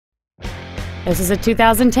This is a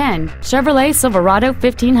 2010 Chevrolet Silverado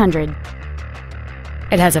 1500.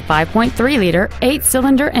 It has a 5.3-liter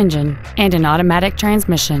 8-cylinder engine and an automatic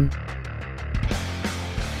transmission.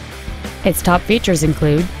 Its top features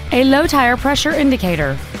include a low tire pressure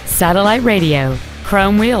indicator, satellite radio,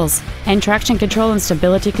 chrome wheels, and traction control and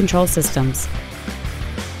stability control systems.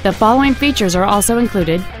 The following features are also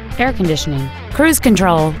included: air conditioning, cruise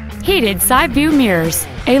control, heated side view mirrors,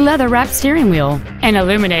 a leather-wrapped steering wheel, an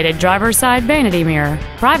illuminated driver's side vanity mirror,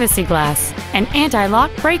 privacy glass, an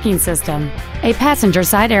anti-lock braking system, a passenger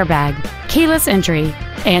side airbag, keyless entry,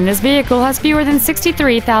 and this vehicle has fewer than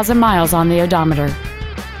 63,000 miles on the odometer.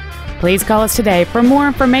 Please call us today for more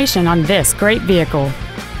information on this great vehicle.